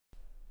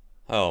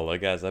Hello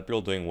guys, I hope you're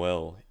all doing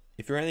well.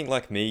 If you're anything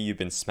like me, you've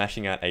been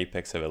smashing out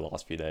Apex over the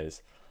last few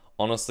days.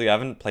 Honestly, I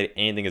haven't played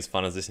anything as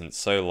fun as this in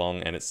so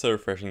long, and it's so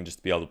refreshing just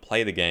to be able to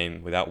play the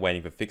game without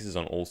waiting for fixes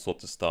on all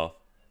sorts of stuff.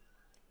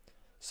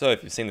 So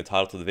if you've seen the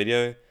title to the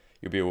video,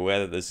 you'll be aware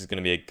that this is going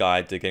to be a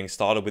guide to getting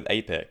started with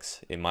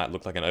Apex. It might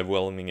look like an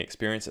overwhelming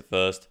experience at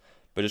first,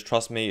 but just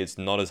trust me, it's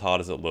not as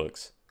hard as it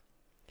looks.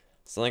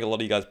 Something a lot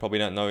of you guys probably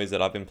don't know is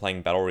that I've been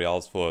playing Battle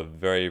Royales for a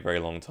very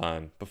long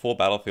time, before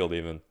Battlefield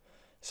even.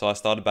 So I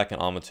started back in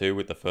Arma 2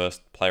 with the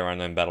first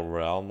PlayerUnknown Battle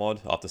Royale mod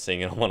after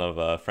seeing it on one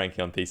of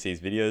Frankie on PC's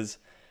videos,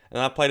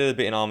 and I played it a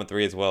bit in Arma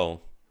 3 as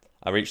well.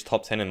 I reached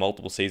top 10 in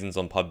multiple seasons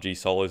on PUBG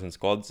solos and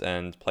squads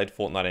and played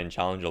Fortnite in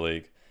Challenger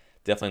League.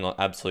 Definitely not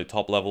absolute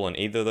top level in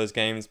either of those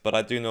games, but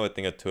I do know a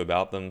thing or two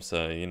about them,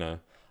 so you know,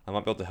 I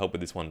might be able to help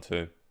with this one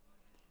too.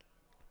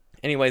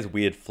 Anyways,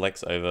 weird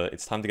flex over,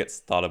 it's time to get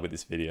started with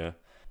this video.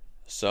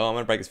 So I'm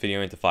going to break this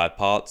video into 5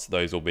 parts.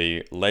 Those will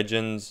be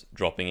Legends,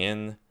 dropping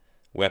in,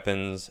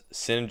 weapons,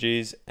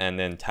 synergies, and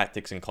then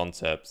tactics and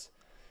concepts.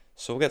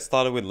 So we'll get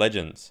started with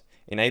legends.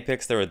 In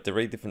Apex there are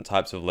 3 different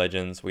types of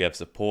legends. We have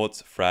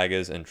supports,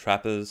 fraggers, and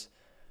trappers.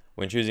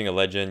 When choosing a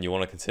legend, you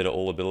want to consider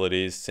all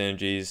abilities,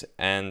 synergies,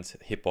 and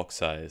hitbox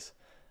size.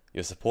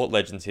 Your support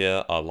legends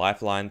here are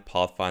Lifeline,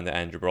 Pathfinder,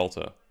 and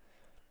Gibraltar.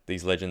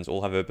 These legends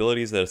all have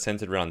abilities that are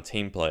centered around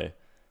team play.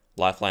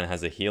 Lifeline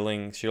has a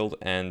healing shield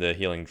and a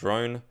healing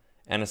drone,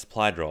 and a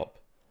supply drop.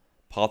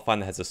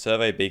 Pathfinder has a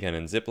survey beacon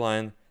and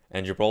zipline,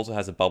 and Gibraltar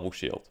has a bubble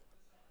shield.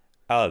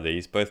 Out of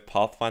these, both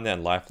Pathfinder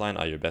and Lifeline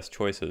are your best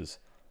choices.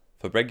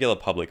 For regular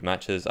public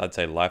matches, I'd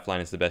say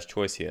Lifeline is the best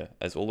choice here,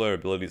 as all their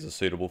abilities are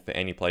suitable for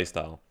any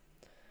playstyle.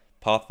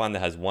 Pathfinder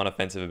has one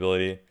offensive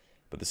ability,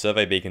 but the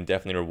survey beacon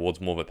definitely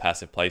rewards more of a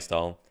passive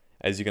playstyle,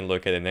 as you can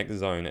locate the next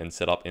zone and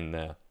set up in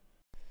there.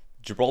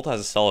 Gibraltar has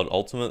a solid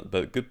ultimate,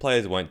 but good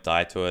players won't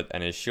die to it,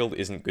 and his shield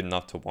isn't good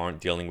enough to warrant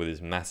dealing with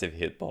his massive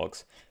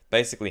hitbox,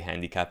 basically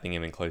handicapping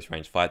him in close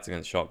range fights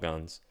against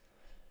shotguns.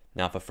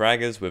 Now for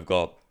fraggers, we've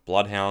got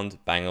Bloodhound,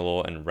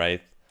 Bangalore, and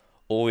Wraith.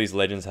 All these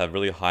legends have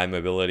really high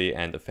mobility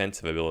and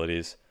offensive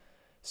abilities.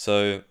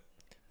 So,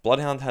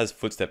 Bloodhound has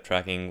footstep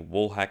tracking,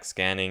 wall hack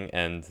scanning,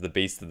 and the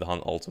Beast of the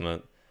Hunt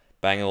ultimate.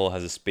 Bangalore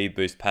has a speed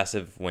boost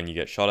passive when you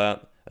get shot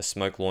at, a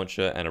smoke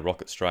launcher, and a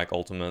rocket strike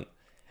ultimate.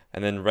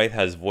 And then Wraith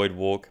has Void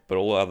Walk, but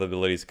all other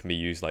abilities can be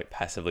used like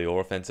passively or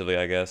offensively,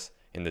 I guess,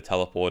 in the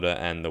Teleporter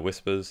and the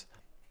Whispers.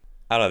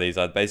 Out of these,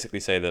 I'd basically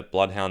say that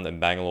Bloodhound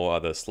and Bangalore are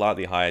the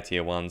slightly higher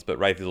tier ones, but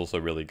Wraith is also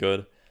really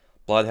good.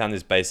 Bloodhound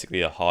is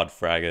basically a hard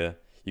fragger.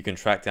 You can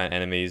track down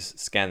enemies,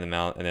 scan them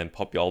out, and then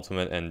pop your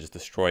ultimate and just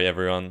destroy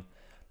everyone.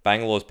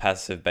 Bangalore's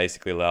passive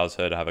basically allows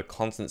her to have a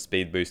constant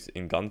speed boost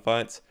in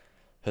gunfights.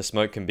 Her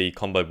smoke can be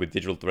comboed with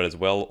Digital Threat as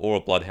well, or a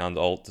Bloodhound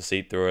ult to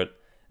see through it.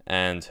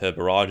 And her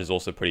barrage is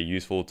also pretty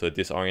useful to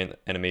disorient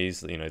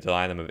enemies,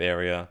 deny them of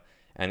area,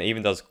 and it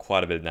even does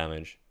quite a bit of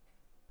damage.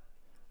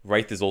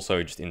 Wraith is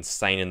also just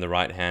insane in the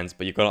right hands,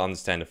 but you've got to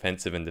understand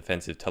offensive and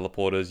defensive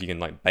teleporters. You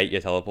can bait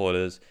your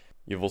teleporters.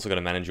 You've also got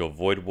to manage your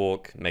Void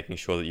Walk, making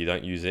sure that you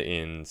don't use it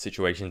in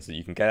situations that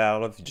you can get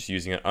out of. You're just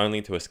using it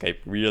only to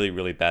escape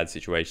really bad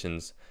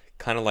situations,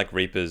 kind of like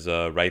Reaper's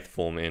Wraith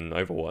form in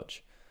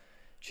Overwatch.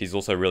 She's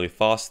also really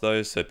fast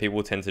though, so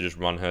people tend to just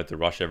run her to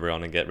rush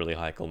everyone and get really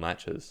high kill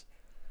matches.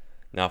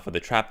 Now for the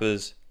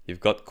trappers, you've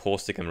got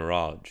Caustic and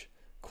Mirage.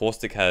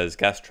 Caustic has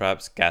gas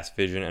traps, gas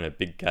vision, and a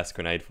big gas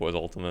grenade for his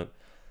ultimate.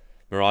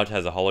 Mirage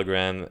has a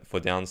hologram for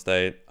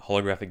downstate,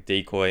 holographic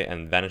decoy,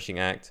 and vanishing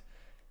act.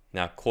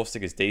 Now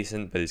Caustic is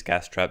decent, but his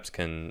gas traps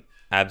can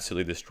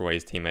absolutely destroy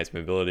his teammates'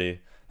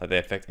 mobility, they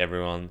affect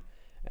everyone,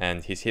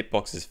 and his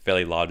hitbox is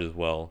fairly large as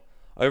well.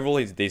 Overall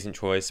he's a decent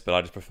choice, but I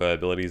just prefer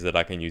abilities that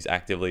I can use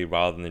actively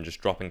rather than just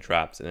dropping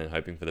traps and then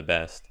hoping for the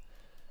best.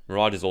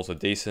 Mirage is also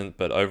decent,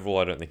 but overall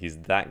I don't think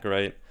he's that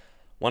great.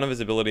 One of his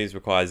abilities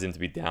requires him to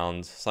be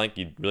downed, something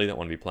you really don't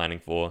want to be planning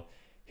for.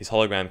 His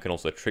hologram can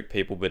also trick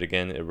people, but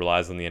again, it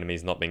relies on the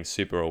enemies not being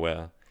super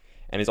aware.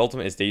 And his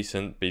ultimate is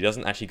decent, but he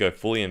doesn't actually go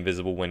fully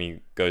invisible when he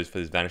goes for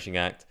his vanishing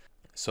act.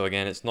 So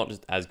again, it's not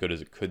just as good as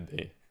it could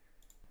be.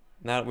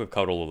 Now that we've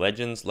covered all the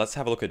legends, let's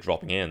have a look at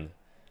dropping in.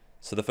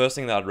 So the first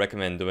thing that I'd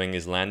recommend doing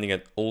is landing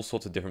at all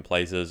sorts of different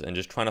places and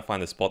just trying to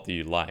find the spot that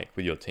you like,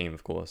 with your team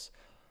of course.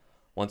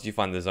 Once you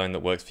find the zone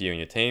that works for you and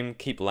your team,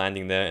 keep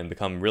landing there and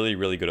become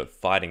really good at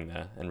fighting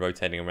there and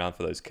rotating around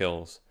for those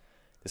kills.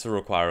 This will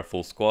require a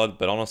full squad,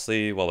 but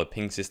honestly, while the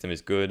ping system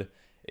is good,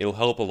 it'll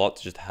help a lot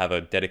to just have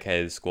a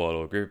dedicated squad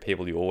or a group of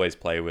people you always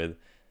play with,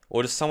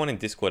 or just someone in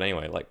Discord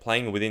anyway.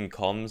 Playing within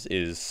comms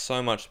is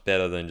so much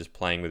better than just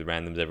playing with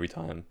randoms every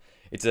time.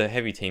 It's a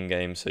heavy team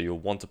game, so you'll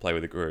want to play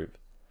with a group.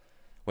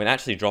 When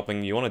actually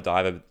dropping, you want to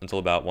dive until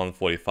about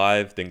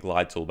 145, then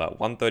glide till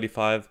about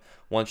 135.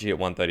 Once you hit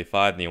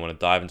 135, then you want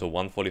to dive until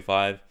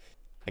 145.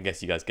 I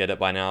guess you guys get it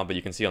by now, but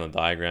you can see on the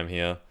diagram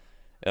here.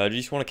 You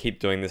just want to keep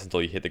doing this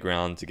until you hit the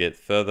ground to get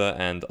further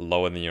and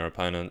lower than your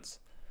opponents.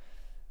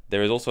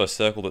 There is also a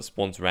circle that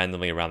spawns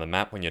randomly around the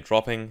map when you're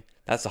dropping.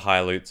 That's a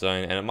high loot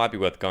zone, and it might be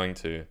worth going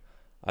to.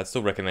 I'd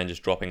still recommend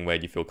just dropping where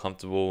you feel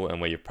comfortable and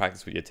where you've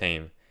practiced with your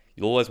team.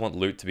 You'll always want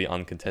loot to be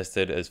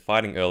uncontested, as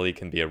fighting early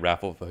can be a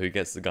raffle for who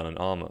gets the gun and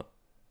armor.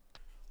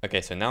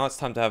 Okay, so now it's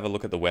time to have a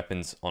look at the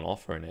weapons on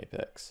offer in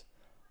Apex.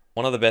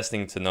 One of the best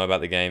things to know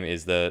about the game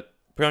is that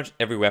pretty much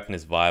every weapon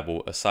is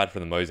viable aside from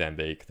the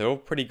Mozambique. They're all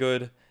pretty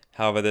good,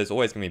 however there's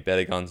always going to be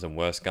better guns and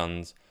worse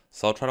guns,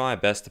 so I'll try my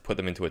best to put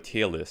them into a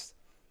tier list.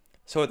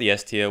 So at the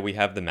S tier we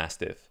have the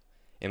Mastiff.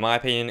 In my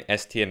opinion,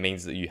 S tier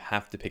means that you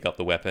have to pick up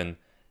the weapon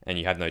and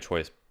you have no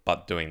choice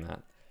but doing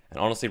that. And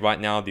honestly right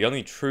now, the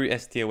only true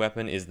S tier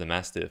weapon is the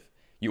Mastiff.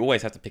 You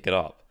always have to pick it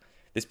up.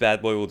 This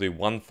bad boy will do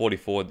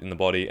 144 in the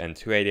body and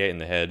 288 in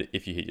the head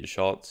if you hit your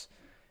shots.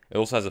 It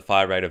also has a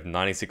fire rate of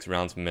 96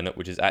 rounds per minute,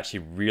 which is actually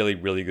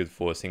really good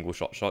for a single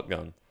shot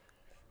shotgun.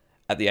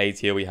 At the A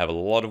tier we have a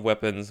lot of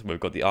weapons. We've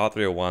got the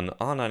R301,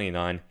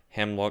 R99,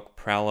 Hemlock,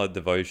 Prowler,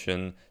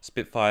 Devotion,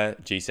 Spitfire,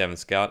 G7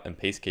 Scout and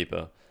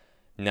Peacekeeper.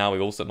 Now we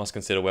also must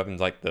consider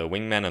weapons like the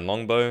Wingman and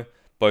Longbow,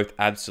 both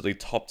absolutely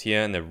top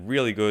tier and they're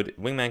really good.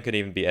 Wingman could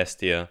even be S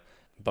tier,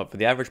 but for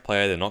the average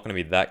player they're not going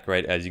to be that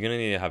great, as you're going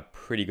to need to have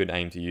pretty good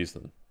aim to use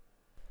them.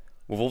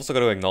 We've also got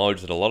to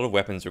acknowledge that a lot of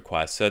weapons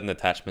require certain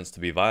attachments to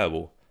be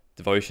viable.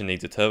 Devotion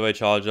needs a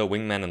turbocharger,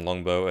 Wingman and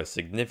Longbow are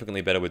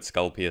significantly better with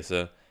Skull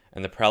Piercer,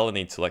 and the Prowler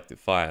needs selective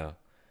fire.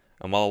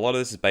 And while a lot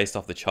of this is based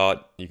off the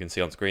chart you can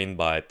see on screen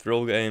by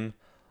Thrill Game,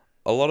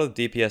 a lot of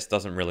DPS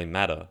doesn't really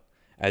matter.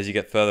 As you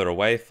get further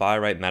away, fire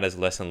rate matters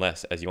less and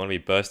less, as you want to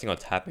be bursting or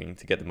tapping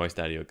to get the most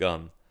out of your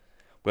gun.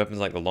 Weapons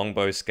like the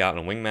Longbow, Scout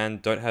and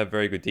Wingman don't have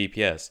very good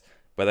DPS,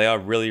 but they are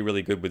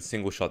really good with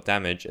single shot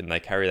damage and they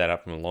carry that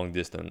up from a long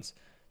distance.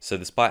 So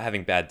despite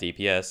having bad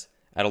DPS,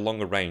 at a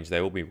longer range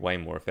they will be way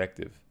more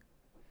effective.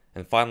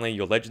 And finally,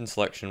 your legend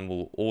selection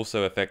will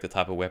also affect the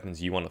type of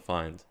weapons you want to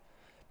find.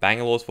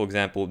 Bangalores, for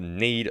example,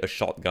 need a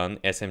shotgun,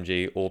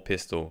 SMG or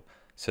pistol,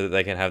 so that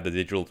they can have the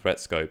digital threat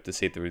scope to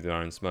see through their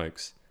own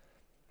smokes.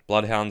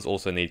 Bloodhounds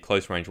also need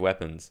close range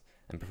weapons,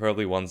 and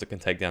preferably ones that can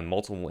take down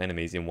multiple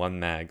enemies in one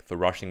mag for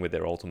rushing with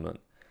their ultimate.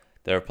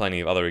 There are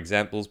plenty of other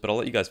examples, but I'll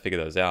let you guys figure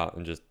those out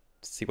and just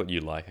see what you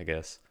like, I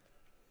guess.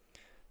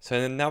 So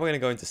then now we're going to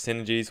go into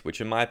Synergies,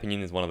 which in my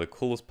opinion is one of the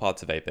coolest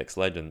parts of Apex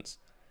Legends.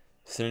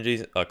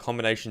 Synergies are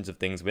combinations of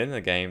things within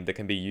a game that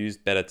can be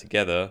used better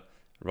together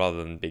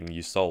rather than being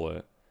used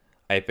solo.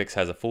 Apex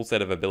has a full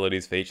set of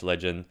abilities for each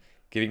legend,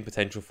 giving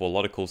potential for a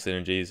lot of cool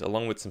synergies,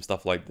 along with some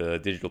stuff like the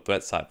digital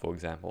threat sight, for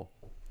example.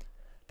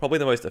 Probably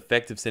the most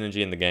effective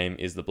synergy in the game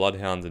is the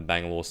Bloodhounds and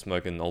Bangalore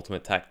smoke and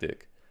ultimate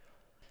tactic.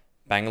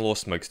 Bangalore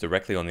smokes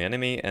directly on the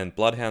enemy and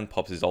Bloodhound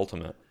pops his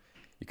ultimate.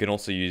 You can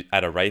also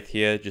add a Wraith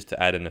here just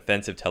to add an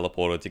offensive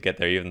teleporter to get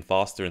there even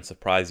faster and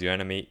surprise your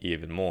enemy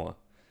even more.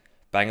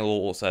 Bangalore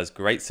also has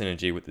great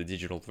synergy with the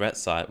digital threat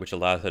sight, which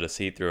allows her to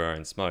see through her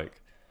own smoke.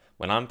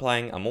 When I'm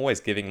playing, I'm always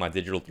giving my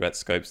digital threat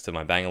scopes to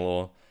my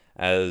Bangalore,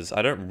 as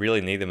I don't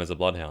really need them as a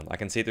Bloodhound. I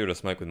can see through the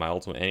smoke with my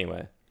ultimate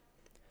anyway.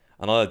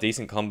 Another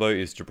decent combo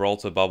is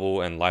Gibraltar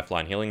Bubble and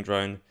Lifeline Healing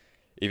Drone.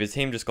 If your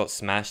team just got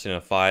smashed in a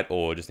fight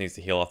or just needs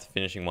to heal after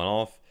finishing one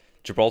off,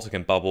 Gibraltar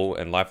can bubble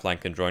and Lifeline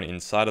can drone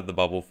inside of the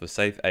bubble for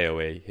safe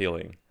AoE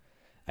healing.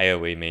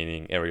 AoE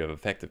meaning area of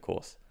effect, of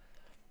course.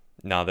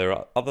 Now there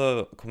are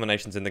other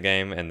combinations in the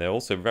game and they're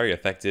also very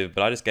effective,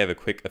 but I just gave a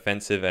quick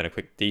offensive and a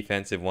quick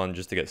defensive one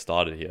just to get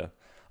started here.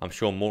 I'm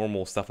sure more and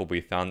more stuff will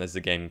be found as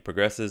the game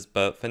progresses,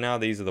 but for now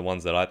these are the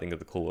ones that I think are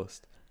the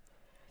coolest.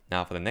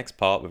 Now for the next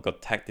part, we've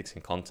got tactics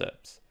and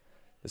concepts.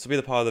 This will be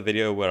the part of the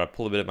video where I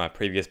pull a bit of my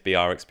previous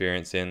BR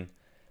experience in.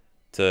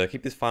 To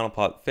keep this final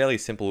part fairly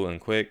simple and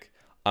quick,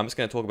 I'm just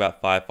going to talk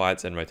about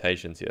firefights and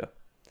rotations here.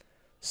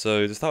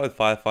 So to start with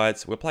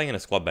firefights, we're playing in a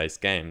squad-based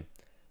game.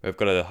 We've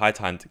got a high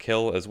time to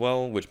kill as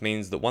well, which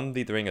means that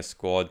 1v3ing a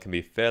squad can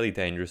be fairly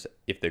dangerous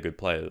if they're good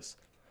players.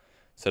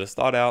 So to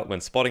start out,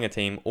 when spotting a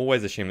team,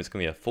 always assume it's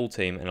going to be a full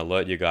team and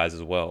alert your guys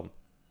as well.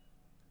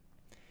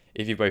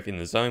 If you're both in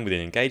the zone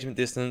within engagement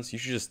distance, you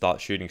should just start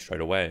shooting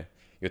straight away.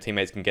 Your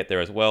teammates can get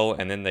there as well,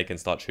 and then they can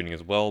start shooting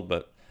as well,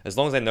 but as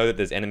long as they know that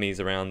there's enemies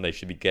around, they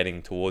should be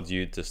getting towards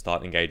you to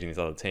start engaging this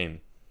other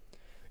team.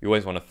 You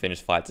always want to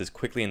finish fights as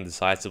quickly and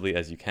decisively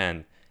as you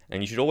can,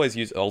 and you should always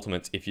use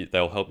ultimates if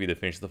they'll help you to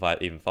finish the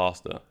fight even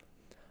faster.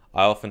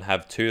 I often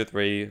have 2 to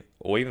 3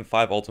 or even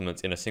 5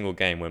 ultimates in a single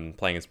game when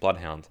playing as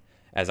Bloodhound,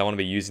 as I want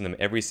to be using them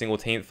every single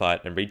team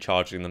fight and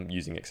recharging them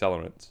using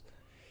accelerants.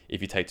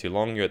 If you take too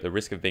long, you're at the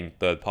risk of being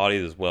third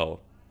parties as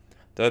well.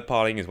 Third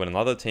partying is when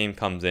another team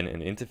comes in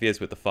and interferes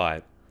with the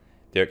fight.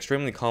 They're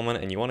extremely common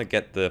and you want to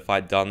get the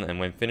fight done, and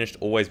when finished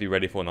always be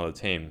ready for another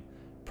team.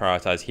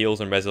 Prioritize heals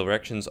and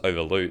resurrections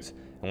over loot,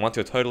 and once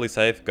you're totally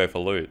safe, go for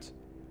loot.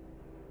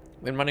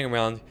 When running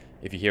around,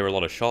 if you hear a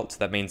lot of shots,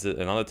 that means that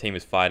another team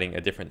is fighting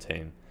a different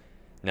team.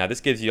 Now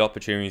this gives you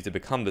opportunities to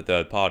become the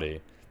third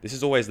party. This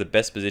is always the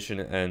best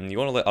position, and you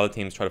want to let other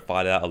teams try to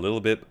fight out a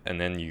little bit,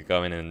 and then you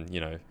go in and,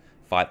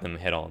 fight them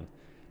head on.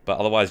 But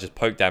otherwise just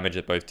poke damage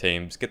at both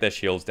teams, get their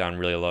shields down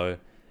really low,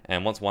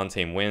 and once one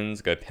team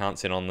wins, go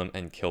pounce in on them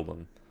and kill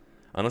them.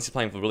 Unless you're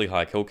playing for really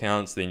high kill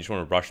counts, then you just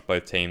want to rush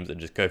both teams and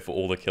just go for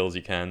all the kills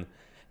you can.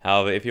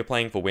 However, if you're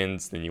playing for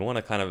wins, then you want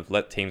to kind of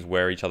let teams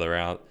wear each other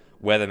out,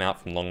 wear them out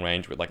from long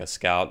range with like a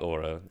scout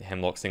or a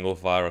hemlock single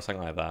fire or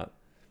something like that.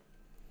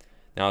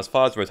 Now as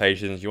far as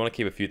rotations, you want to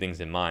keep a few things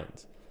in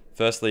mind.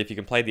 Firstly, if you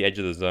can play the edge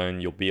of the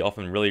zone, you'll be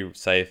often really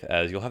safe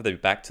as you'll have the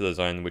back to the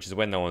zone, which is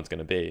where no one's going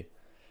to be,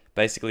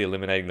 basically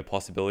eliminating the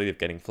possibility of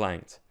getting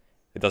flanked.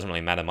 It doesn't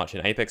really matter much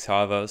in Apex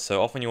however,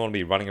 so often you want to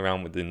be running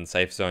around within the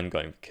safe zone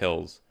going for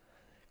kills.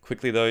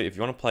 Quickly though, if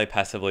you want to play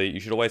passively, you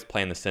should always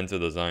play in the center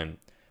of the zone.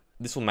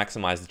 This will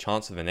maximize the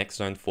chance of the next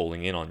zone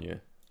falling in on you.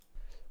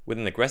 With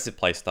an aggressive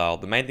playstyle,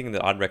 the main thing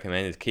that I'd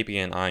recommend is keeping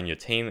an eye on your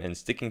team and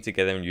sticking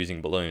together and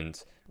using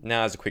balloons.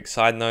 Now as a quick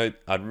side note,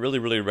 I'd really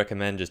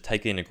recommend just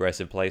taking an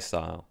aggressive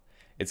playstyle.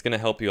 It's going to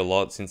help you a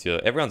lot since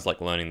everyone's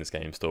like learning this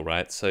game still,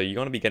 right? So you're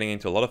going to be getting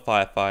into a lot of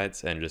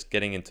firefights and just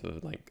getting into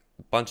like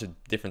a bunch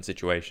of different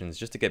situations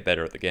just to get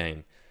better at the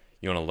game.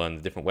 You want to learn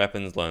the different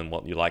weapons, learn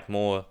what you like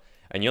more,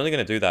 and you're only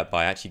going to do that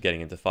by actually getting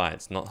into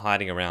fights, not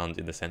hiding around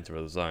in the center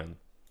of the zone.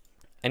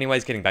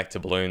 Anyways, getting back to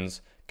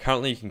balloons,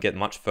 currently you can get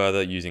much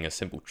further using a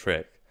simple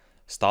trick.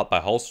 Start by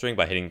holstering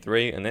by hitting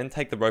 3 and then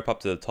take the rope up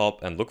to the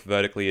top and look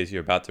vertically as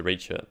you're about to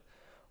reach it.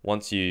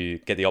 Once you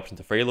get the option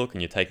to free look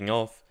and you're taking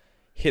off,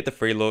 hit the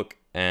free look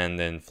and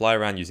then fly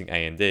around using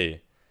A and D.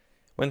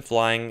 When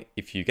flying,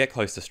 if you get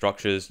close to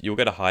structures, you'll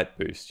get a height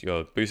boost.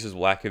 Your boosters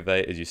will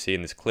activate as you see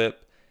in this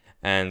clip,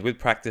 and with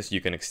practice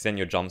you can extend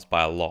your jumps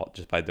by a lot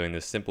just by doing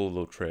this simple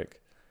little trick.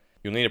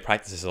 You'll need to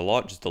practice this a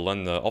lot just to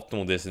learn the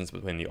optimal distance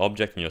between the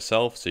object and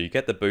yourself so you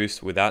get the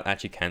boost without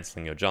actually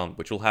cancelling your jump,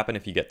 which will happen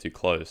if you get too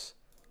close.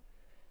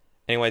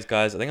 Anyways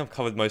guys, I think I've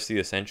covered most of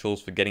the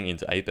essentials for getting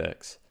into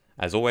Apex.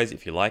 As always,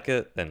 if you like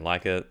it, then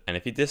like it, and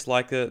if you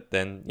dislike it,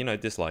 then,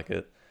 dislike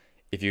it.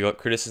 If you got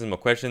criticism or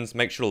questions,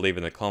 make sure to leave it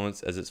in the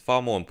comments as it's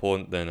far more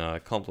important than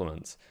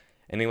compliments.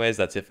 Anyways,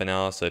 that's it for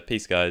now, so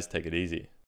peace guys, take it easy.